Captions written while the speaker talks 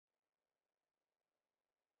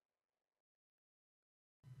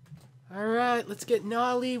Alright, let's get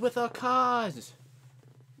gnarly with our cars.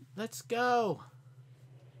 Let's go.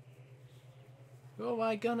 Who am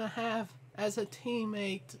I gonna have as a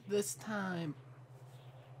teammate this time?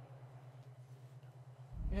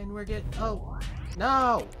 And we're getting... Oh,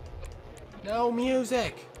 no! No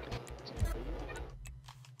music!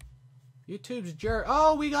 YouTube's jerk.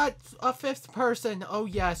 Oh, we got a fifth person. Oh,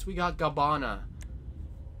 yes, we got Gabbana.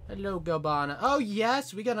 Hello, Gabbana. Oh,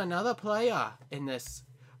 yes, we got another player in this.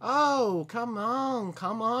 Oh, come on,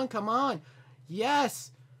 come on, come on.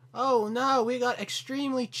 Yes. Oh, no, we got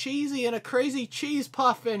extremely cheesy and a crazy cheese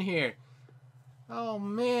puff in here. Oh,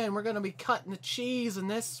 man, we're going to be cutting the cheese in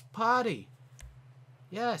this party.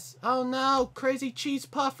 Yes. Oh, no, crazy cheese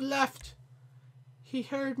puff left. He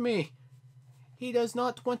heard me. He does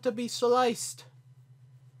not want to be sliced.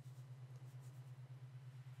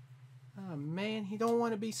 Oh, man, he don't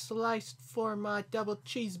want to be sliced for my double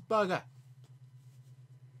cheeseburger.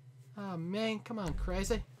 Oh, man, come on,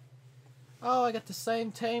 crazy. Oh, I got the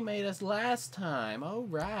same teammate as last time. All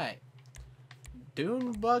right.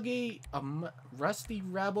 Dune Buggy, Rusty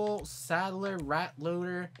Rebel, Saddler, Rat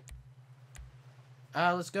Loader.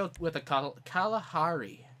 Let's go with a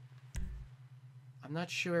Kalahari. I'm not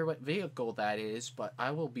sure what vehicle that is, but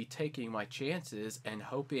I will be taking my chances and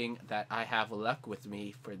hoping that I have luck with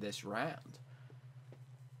me for this round.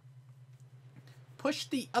 Push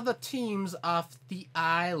the other teams off the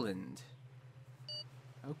island.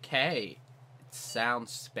 Okay. It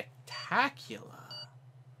sounds spectacular.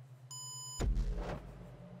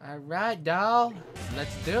 Alright, doll.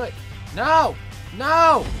 Let's do it. No!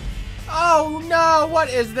 No! Oh, no! What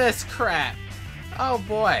is this crap? Oh,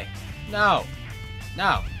 boy. No.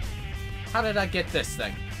 No. How did I get this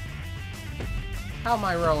thing? How am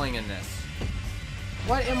I rolling in this?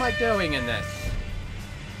 What am I doing in this?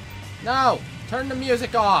 No! Turn the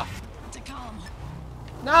music off!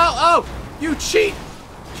 No! Oh! You cheat!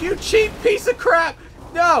 You cheat piece of crap!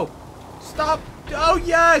 No! Stop! Oh,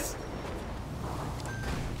 yes!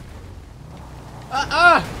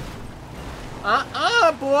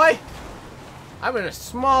 Boy! I'm in a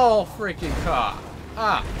small freaking car.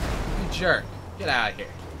 Ah, you jerk. Get out of here.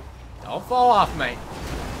 Don't fall off, mate.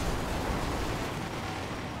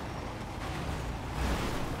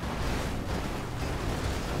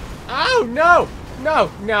 Oh, no! No,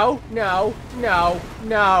 no, no, no,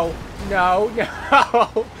 no, no,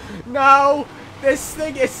 no, no! This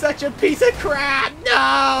thing is such a piece of crap!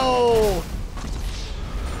 No!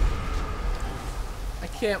 I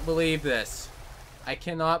can't believe this. I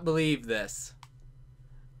cannot believe this.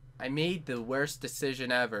 I made the worst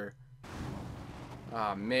decision ever.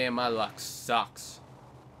 Ah, man, my luck sucks.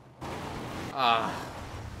 Ah,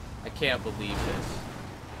 I can't believe this.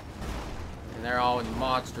 And they're all in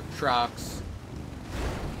monster trucks.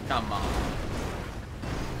 Come on.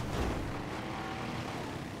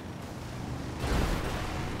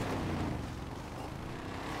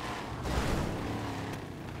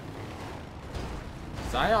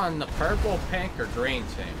 Was I on the purple, pink, or green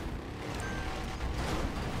team?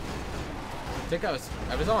 I think I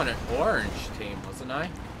was on an orange team, wasn't I?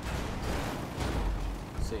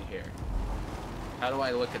 Let's see here. How do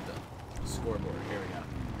I look at the scoreboard? Here we go.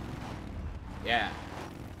 Yeah.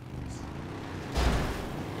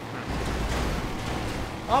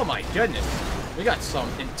 Oh my goodness. We got some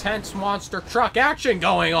intense monster truck action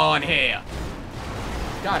going on here.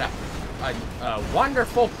 Got a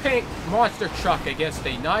wonderful pink monster truck against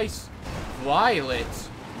a nice violet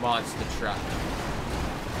monster truck.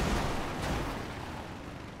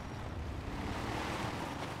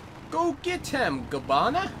 Go get him,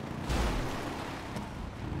 Gabbana.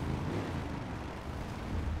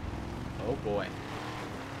 Oh boy.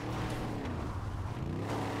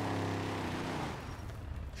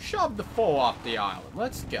 Shove the foe off the island.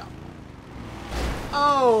 Let's go.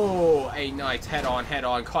 Oh, a nice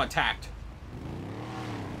head-on contact.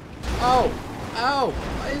 Oh, oh,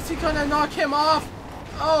 is he gonna knock him off?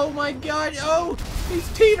 Oh my god, oh, he's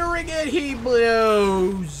teetering and he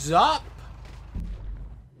blows up.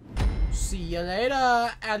 See you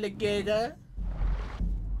later, alligator.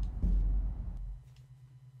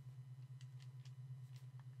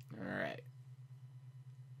 Alright.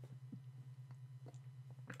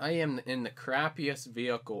 I am in the crappiest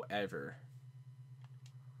vehicle ever.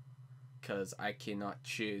 Because I cannot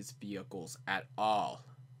choose vehicles at all.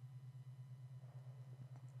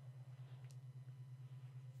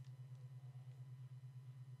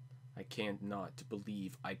 I cannot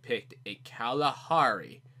believe I picked a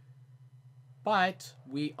Kalahari. But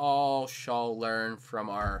we all shall learn from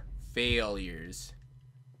our failures.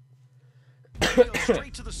 sail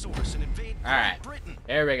straight to the source and invade Alright, Britain.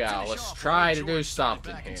 here we go. Finish Let's off try what to do George started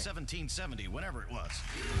something back here. in 1770, whenever it was.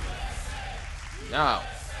 No,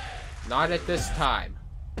 not at this time.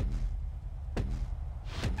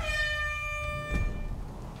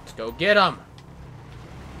 Let's go get him.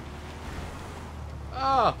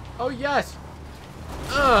 Oh yes.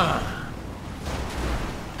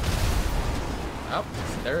 Oh,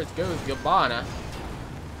 there it goes, Gabbana.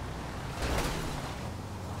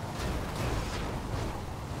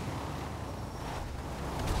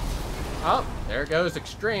 Oh, there goes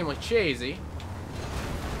extremely cheesy.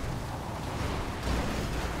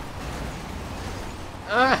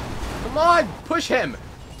 Come on, push him.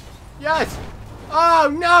 Yes.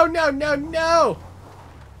 Oh, no, no, no, no.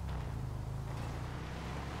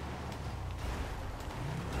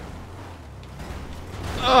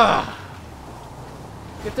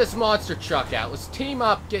 Get this monster truck out. Let's team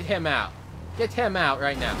up, get him out. Get him out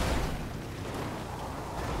right now.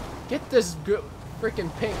 Get this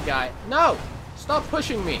freaking pink guy. No! Stop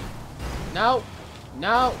pushing me. No.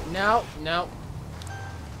 No, no, no.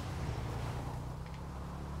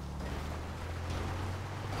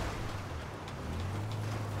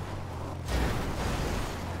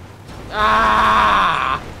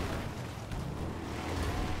 Ah!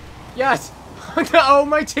 Yes! No,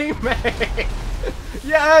 my teammate!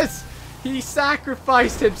 Yes! He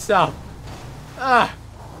sacrificed himself!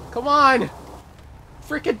 Come on!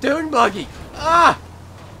 Freaking dune buggy! No!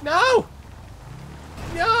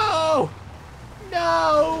 No!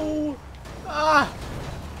 No!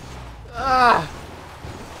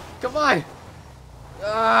 Come on!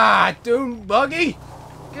 Dune buggy!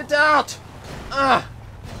 Get out!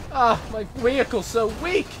 My vehicle's so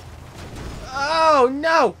weak! Oh,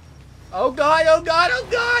 no! Oh, God, oh, God, oh,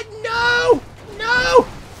 God! No! No!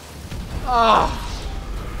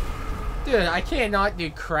 Dude, I cannot do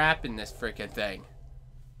crap in this freaking thing.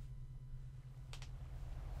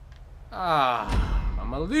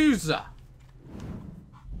 I'm a loser.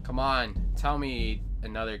 Come on, tell me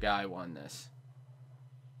another guy won this.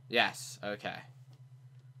 Yes, okay.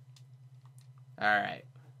 Alright.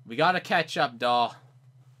 We gotta catch up, doll.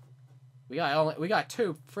 We got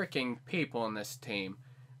 2 freaking people in this team.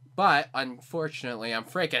 But, unfortunately, I'm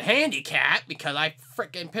freaking handicapped because I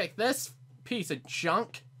freaking picked this piece of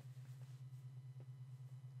junk.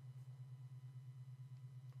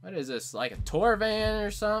 What is this, like a tour van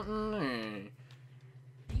or something?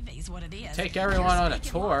 What it is. Take everyone on a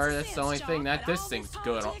tour. That's the only thing that this thing's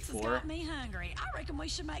good for. Got me hungry. I reckon we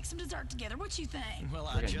should make some dessert together. What you think? Well,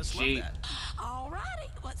 I just love that. Alrighty.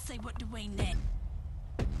 Let's see, what do we need?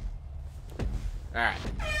 Alright.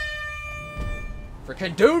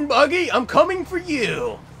 Frickin' dune buggy, I'm coming for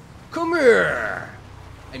you. Come here.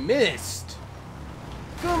 I missed.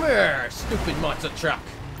 Come here, stupid monster truck.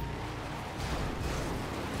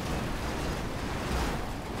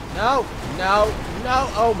 No, no, no.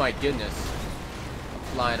 Oh my goodness. I'm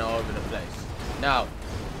flying all over the place. No.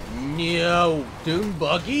 No, dune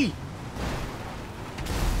buggy.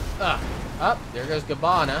 Up, there goes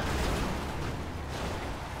Gabbana.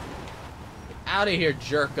 Get out of here,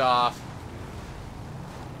 jerk off.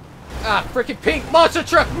 Freaking pink monster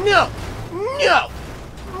truck. No! No!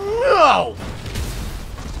 No!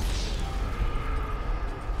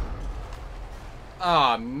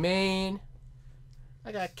 Aw, man.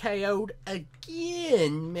 I got KO'd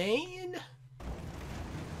again, man.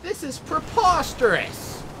 This is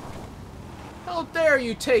preposterous. How dare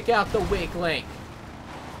you take out the weak link?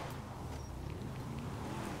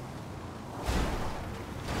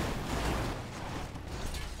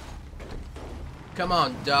 Come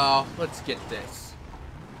on, doll. Let's get this.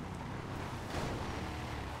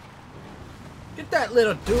 Get that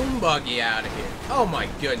little dune buggy out of here. Oh my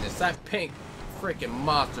goodness, that pink freaking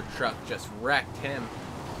monster truck just wrecked him.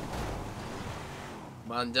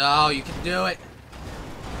 Come on, doll, you can do it.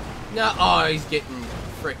 No, oh, he's getting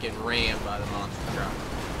freaking rammed by the monster truck.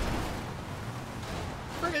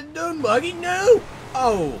 Freaking dune buggy, no!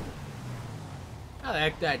 Oh! How the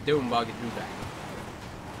heck did that dune buggy do that?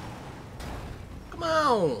 Come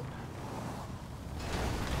on!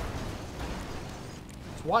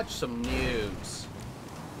 Let's watch some news.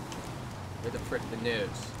 Where the frick the news?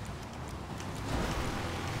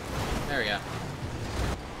 There we go.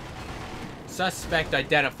 Suspect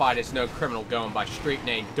identified as no criminal going by street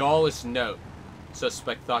name Dulles Note.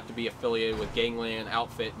 Suspect thought to be affiliated with gangland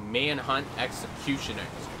outfit Manhunt Executioners.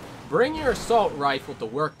 Bring your assault rifle to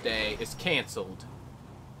workday is canceled.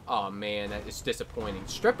 Oh man, that is disappointing.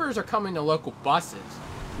 Strippers are coming to local buses.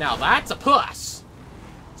 Now that's a plus.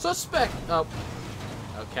 Suspect. Oh.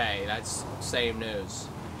 Okay, that's same news.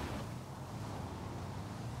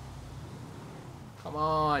 Come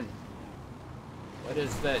on. What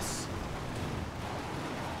is this?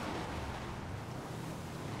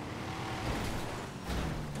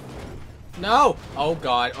 No! Oh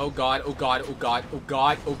god, oh god, oh god, oh god, oh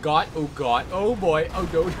god, oh god, oh god, oh boy, oh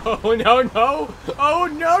no, no, no, no! Oh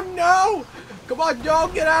no, no! Come on,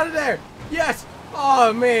 dog, get out of there! Yes!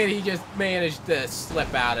 Oh man, he just managed to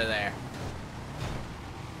slip out of there.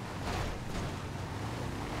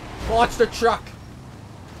 Monster truck!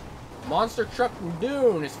 Monster truck from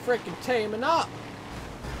Dune is freaking taming up!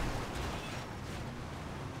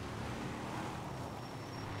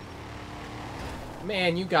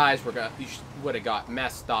 Man, you guys were gonna, would have got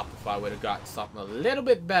messed up if I would have got something a little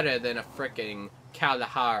bit better than a freaking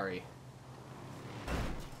Kalahari.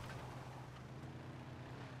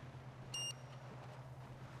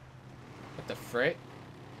 What the frick?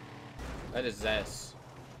 What is this?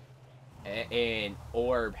 An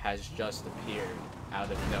orb has just appeared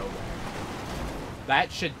out of nowhere.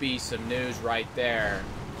 That should be some news right there.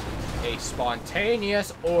 A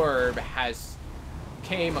spontaneous orb has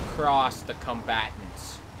came across the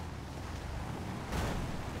combatants.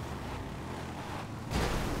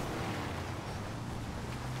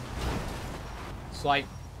 It's like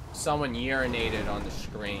someone urinated on the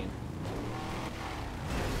screen.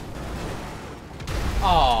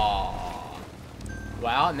 Oh.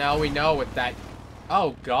 Well, now we know what that...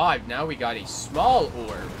 Oh god, now we got a small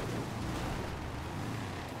orb.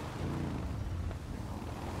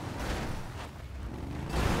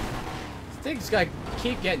 This thing's gonna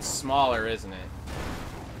keep getting smaller, isn't it?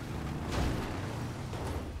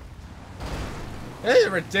 This is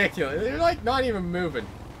ridiculous. They're like not even moving.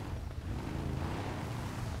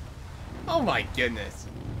 Oh my goodness.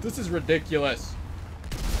 This is ridiculous.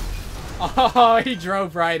 Oh, he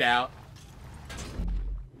drove right out.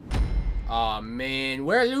 Aw, oh, man.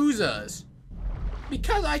 We're losers.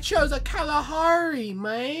 Because I chose a Kalahari,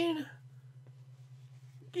 man.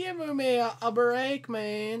 Give me a break,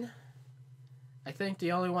 man. I think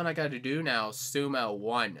the only one I gotta do now is Sumo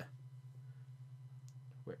 1.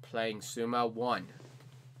 We're playing Sumo 1.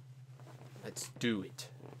 Let's do it.